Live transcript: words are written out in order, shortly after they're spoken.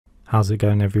How's it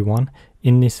going, everyone?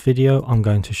 In this video I'm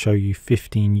going to show you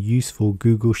 15 useful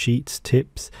Google Sheets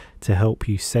tips to help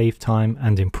you save time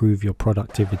and improve your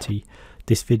productivity.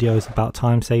 This video is about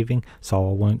time saving, so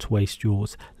I won't waste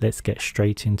yours. Let's get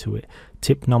straight into it.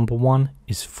 Tip number 1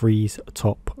 is freeze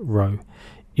top row.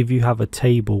 If you have a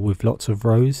table with lots of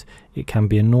rows, it can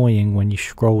be annoying when you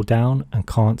scroll down and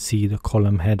can't see the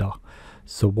column header.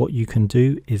 So what you can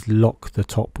do is lock the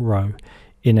top row.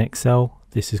 In Excel,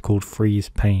 this is called freeze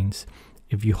panes.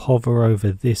 If you hover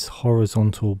over this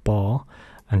horizontal bar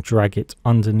and drag it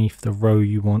underneath the row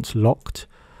you want locked,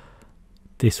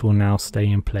 this will now stay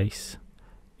in place.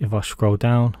 If I scroll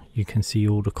down, you can see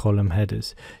all the column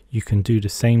headers. You can do the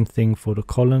same thing for the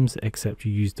columns, except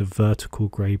you use the vertical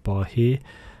grey bar here.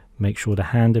 Make sure the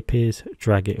hand appears,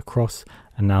 drag it across,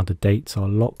 and now the dates are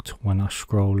locked when I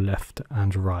scroll left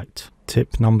and right.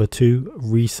 Tip number 2,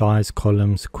 resize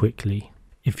columns quickly.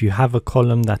 If you have a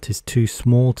column that is too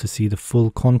small to see the full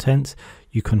contents,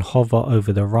 you can hover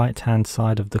over the right hand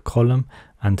side of the column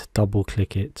and double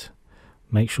click it.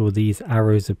 Make sure these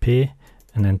arrows appear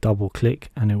and then double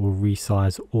click, and it will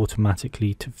resize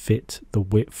automatically to fit the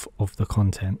width of the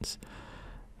contents.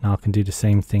 Now I can do the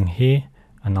same thing here,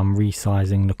 and I'm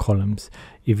resizing the columns.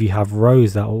 If you have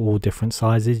rows that are all different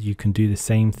sizes, you can do the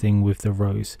same thing with the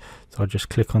rows. So I'll just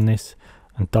click on this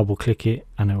and double click it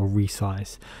and it will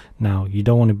resize. Now you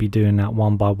don't want to be doing that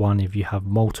one by one. If you have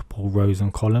multiple rows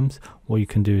and columns, what you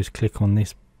can do is click on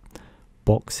this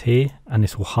box here and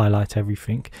this will highlight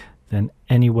everything. Then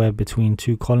anywhere between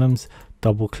two columns,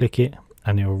 double click it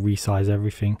and it will resize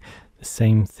everything. The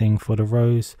same thing for the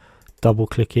rows, double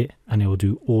click it and it will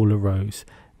do all the rows.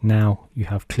 Now you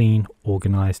have clean,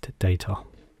 organized data.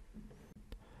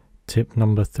 Tip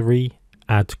number 3,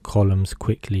 add columns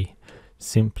quickly.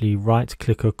 Simply right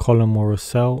click a column or a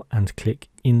cell and click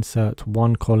insert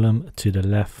one column to the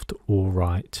left or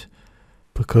right.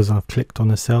 Because I've clicked on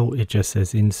a cell, it just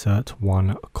says insert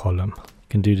one column. You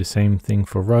can do the same thing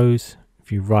for rows.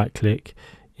 If you right click,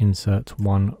 insert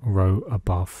one row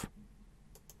above.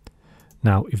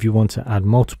 Now if you want to add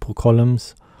multiple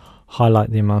columns,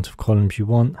 highlight the amount of columns you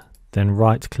want, then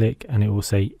right click and it will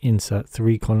say insert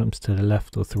 3 columns to the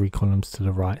left or 3 columns to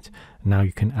the right. Now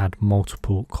you can add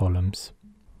multiple columns.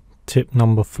 Tip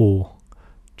number 4,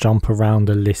 jump around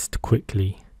a list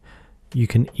quickly. You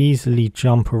can easily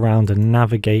jump around and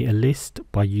navigate a list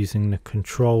by using the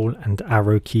control and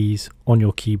arrow keys on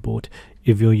your keyboard.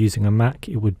 If you're using a Mac,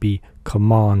 it would be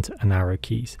command and arrow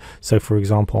keys. So for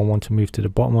example, I want to move to the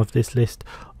bottom of this list,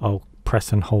 I'll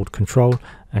press and hold control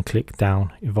and click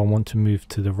down. If I want to move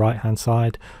to the right hand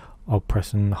side, I'll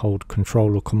press and hold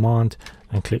control or command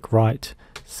and click right.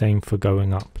 Same for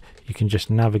going up. You can just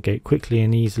navigate quickly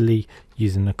and easily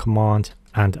using the command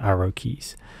and arrow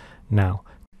keys. Now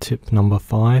tip number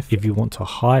 5, if you want to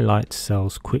highlight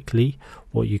cells quickly,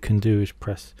 what you can do is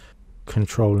press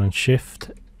control and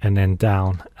shift and then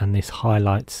down, and this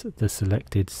highlights the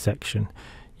selected section.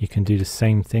 You can do the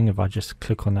same thing if I just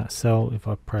click on that cell. If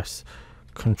I press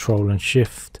control and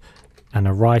shift and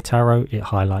a right arrow, it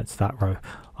highlights that row.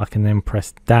 I can then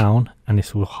press down and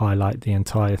this will highlight the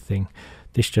entire thing.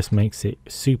 This just makes it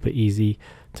super easy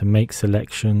to make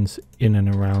selections in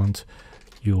and around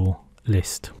your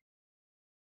list.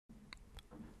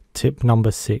 Tip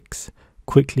number 6,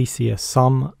 quickly see a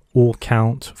sum or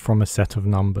count from a set of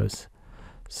numbers.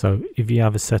 So if you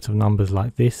have a set of numbers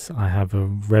like this, I have a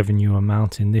revenue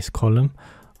amount in this column.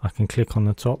 I can click on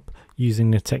the top.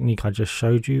 Using the technique I just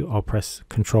showed you, I'll press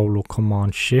control or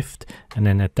command shift and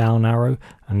then a down arrow,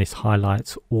 and this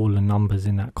highlights all the numbers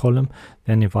in that column.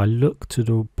 Then if I look to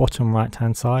the bottom right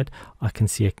hand side, I can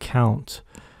see a count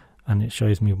and it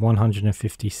shows me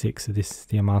 156. So this is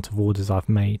the amount of orders I've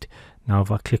made. Now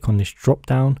if I click on this drop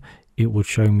down, it would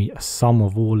show me a sum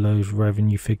of all those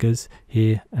revenue figures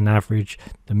here, an average,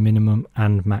 the minimum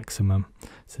and maximum.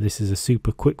 So this is a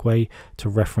super quick way to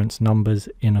reference numbers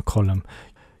in a column.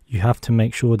 You have to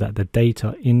make sure that the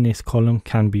data in this column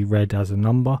can be read as a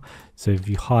number. So if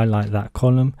you highlight that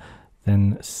column,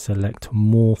 then select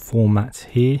more formats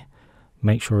here,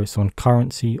 make sure it's on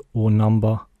currency or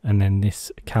number, and then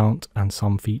this count and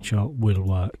sum feature will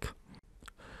work.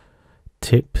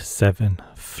 Tip 7,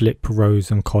 flip rows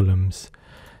and columns.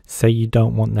 Say you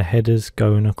don't want the headers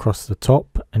going across the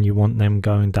top and you want them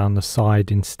going down the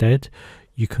side instead.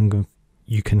 You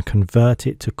can convert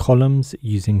it to columns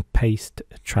using paste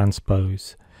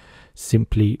transpose.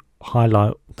 Simply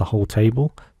highlight the whole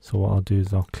table. So what I'll do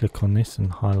is I'll click on this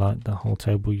and highlight the whole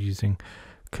table using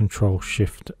control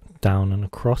shift down and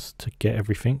across to get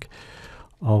everything.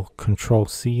 I'll control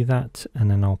C that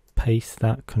and then I'll paste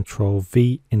that control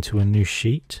V into a new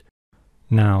sheet.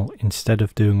 Now, instead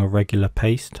of doing a regular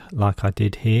paste like I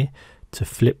did here, to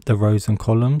flip the rows and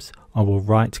columns, I will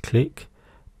right click,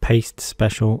 paste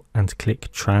special and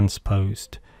click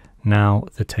transposed. Now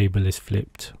the table is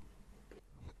flipped.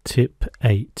 Tip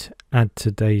 8. Add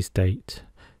today's date.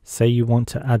 Say you want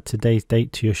to add today's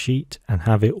date to your sheet and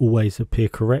have it always appear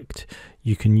correct,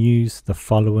 you can use the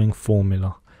following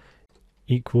formula.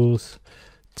 Equals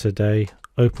today,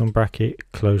 open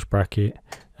bracket, close bracket,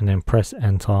 and then press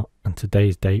enter and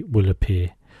today's date will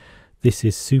appear. This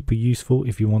is super useful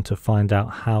if you want to find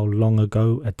out how long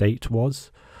ago a date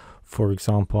was. For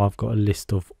example, I've got a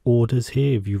list of orders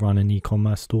here. If you run an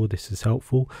e-commerce store, this is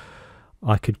helpful.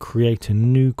 I could create a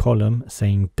new column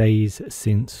saying days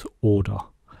since order.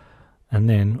 And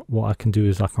then what I can do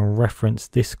is I can reference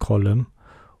this column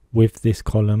with this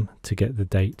column to get the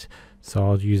date. So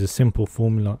I'll use a simple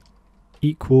formula,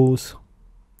 equals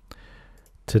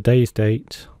today's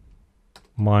date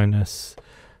minus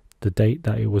the date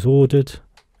that it was ordered,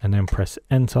 and then press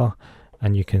enter,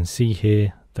 and you can see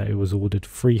here that it was ordered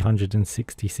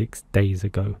 366 days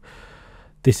ago.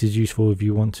 This is useful if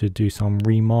you want to do some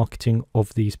remarketing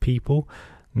of these people.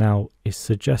 Now it's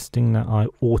suggesting that I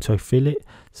autofill it,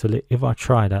 so if I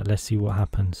try that, let's see what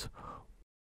happens.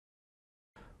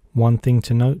 One thing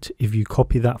to note, if you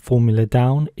copy that formula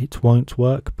down, it won't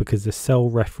work because the cell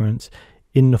reference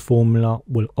in the formula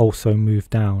will also move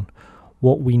down.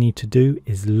 What we need to do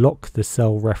is lock the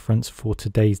cell reference for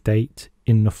today's date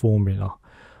in the formula.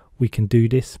 We can do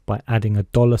this by adding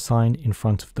a $sign in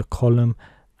front of the column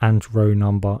and row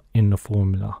number in the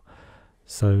formula.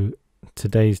 So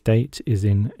today's date is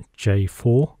in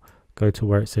J4. Go to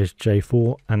where it says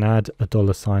J4 and add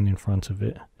a $sign in front of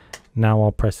it. Now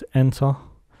I'll press enter.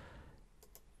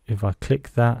 If I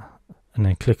click that and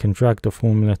then click and drag the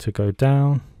formula to go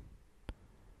down,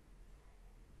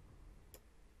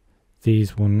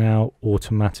 these will now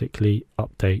automatically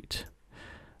update.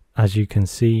 As you can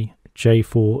see,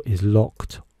 J4 is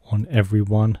locked on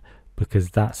everyone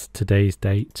because that's today's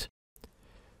date.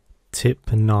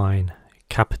 Tip 9.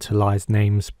 Capitalize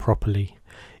names properly.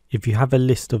 If you have a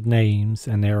list of names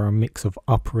and there are a mix of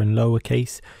upper and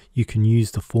lowercase, you can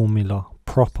use the formula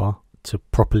proper to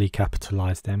properly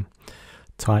capitalize them.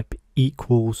 Type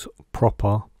equals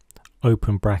proper,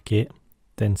 open bracket,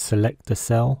 then select the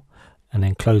cell, and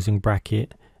then closing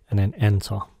bracket, and then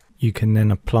enter. You can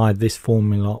then apply this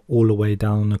formula all the way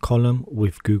down the column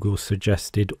with Google's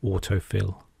suggested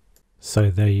autofill.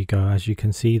 So there you go. As you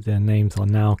can see, their names are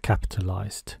now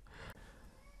capitalized.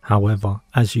 However,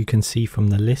 as you can see from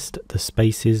the list, the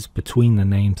spaces between the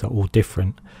names are all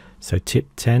different. So tip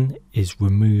 10 is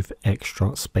remove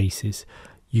extra spaces.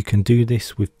 You can do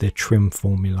this with the trim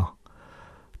formula.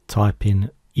 Type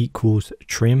in equals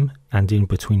trim and in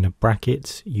between the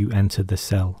brackets you enter the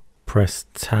cell. Press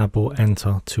tab or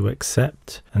enter to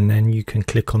accept, and then you can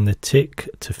click on the tick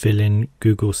to fill in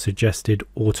Google's suggested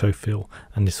autofill,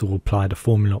 and this will apply the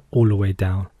formula all the way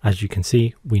down. As you can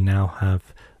see, we now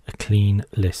have a clean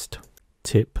list.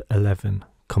 Tip 11.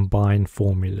 Combine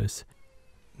formulas.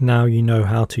 Now you know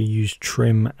how to use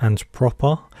trim and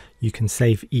proper. You can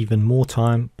save even more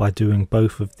time by doing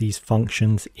both of these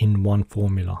functions in one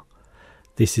formula.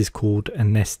 This is called a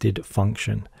nested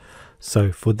function.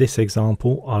 So for this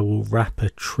example, I will wrap a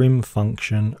trim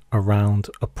function around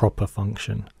a proper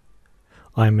function.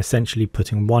 I am essentially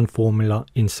putting one formula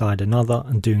inside another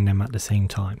and doing them at the same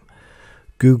time.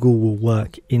 Google will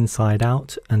work inside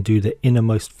out and do the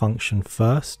innermost function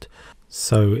first.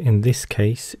 So in this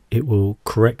case, it will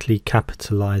correctly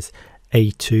capitalize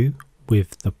A2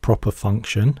 with the proper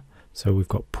function. So we've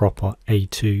got proper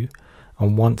A2.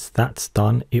 And once that's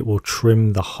done, it will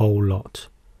trim the whole lot.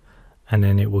 And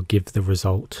then it will give the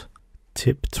result.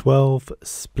 Tip 12,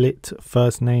 split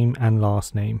first name and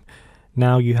last name.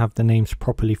 Now you have the names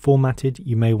properly formatted,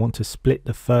 you may want to split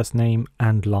the first name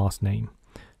and last name.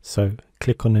 So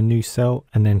click on a new cell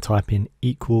and then type in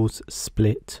equals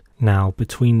split. Now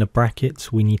between the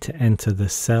brackets we need to enter the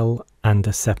cell and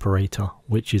a separator,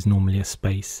 which is normally a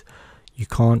space. You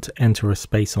can't enter a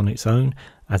space on its own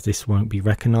as this won't be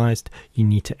recognized. You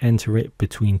need to enter it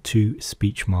between two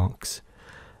speech marks.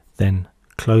 Then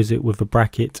close it with a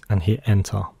bracket and hit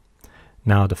enter.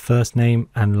 Now the first name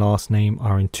and last name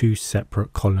are in two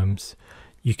separate columns.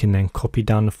 You can then copy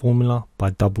down the formula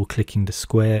by double clicking the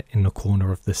square in the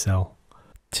corner of the cell.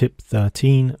 Tip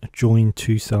 13, join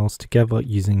two cells together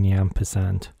using the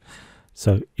ampersand.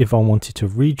 So if I wanted to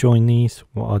rejoin these,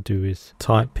 what I'll do is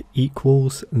type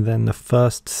equals, then the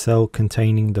first cell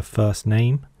containing the first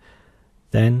name,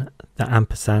 then the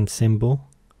ampersand symbol,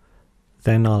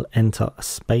 then I'll enter a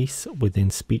space within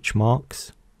speech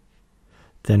marks,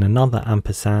 then another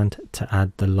ampersand to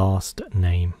add the last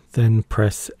name. Then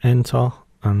press enter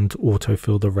and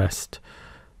autofill the rest.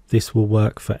 This will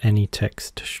work for any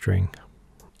text string.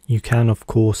 You can of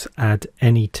course add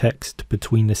any text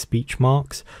between the speech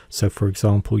marks. So for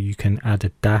example, you can add a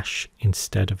dash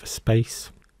instead of a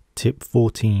space. Tip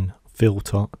 14,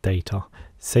 filter data.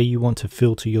 Say you want to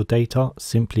filter your data,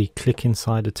 simply click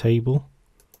inside a table,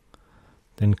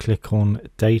 then click on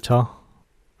data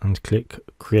and click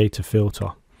create a filter.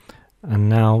 And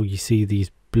now you see these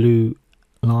blue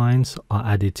lines are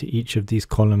added to each of these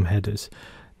column headers.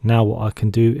 Now what I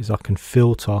can do is I can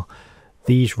filter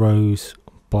these rows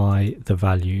by the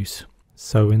values.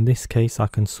 So in this case I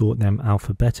can sort them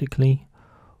alphabetically,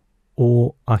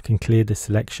 or I can clear the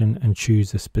selection and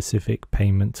choose a specific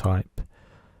payment type.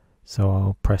 So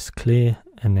I'll press clear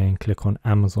and then click on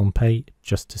Amazon Pay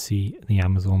just to see the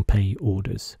Amazon Pay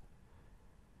orders.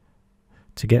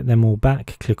 To get them all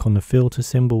back, click on the filter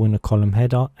symbol in the column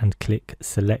header and click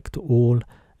select all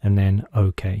and then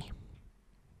OK.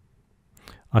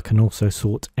 I can also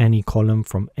sort any column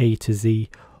from A to Z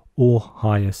or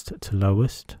highest to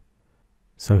lowest.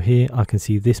 So here I can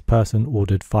see this person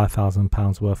ordered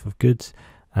 £5,000 worth of goods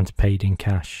and paid in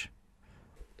cash.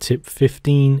 Tip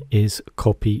 15 is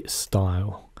copy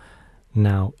style.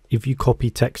 Now, if you copy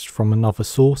text from another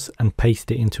source and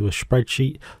paste it into a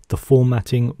spreadsheet, the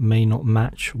formatting may not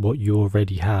match what you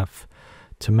already have.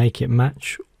 To make it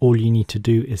match, all you need to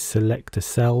do is select a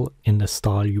cell in the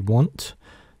style you want.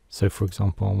 So for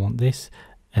example, I want this,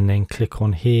 and then click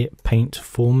on here, paint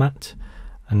format.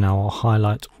 And now I'll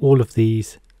highlight all of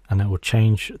these and it will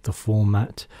change the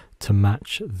format to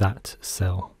match that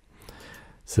cell.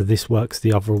 So this works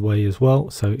the other way as well.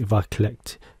 So if I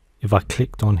clicked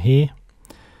on here,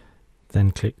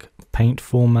 then click paint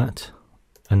format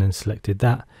and then selected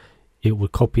that, it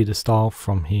would copy the style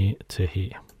from here to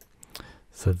here.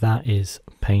 So that is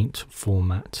paint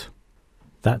format.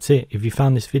 That's it. If you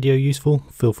found this video useful,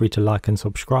 feel free to like and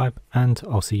subscribe, and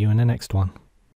I'll see you in the next one.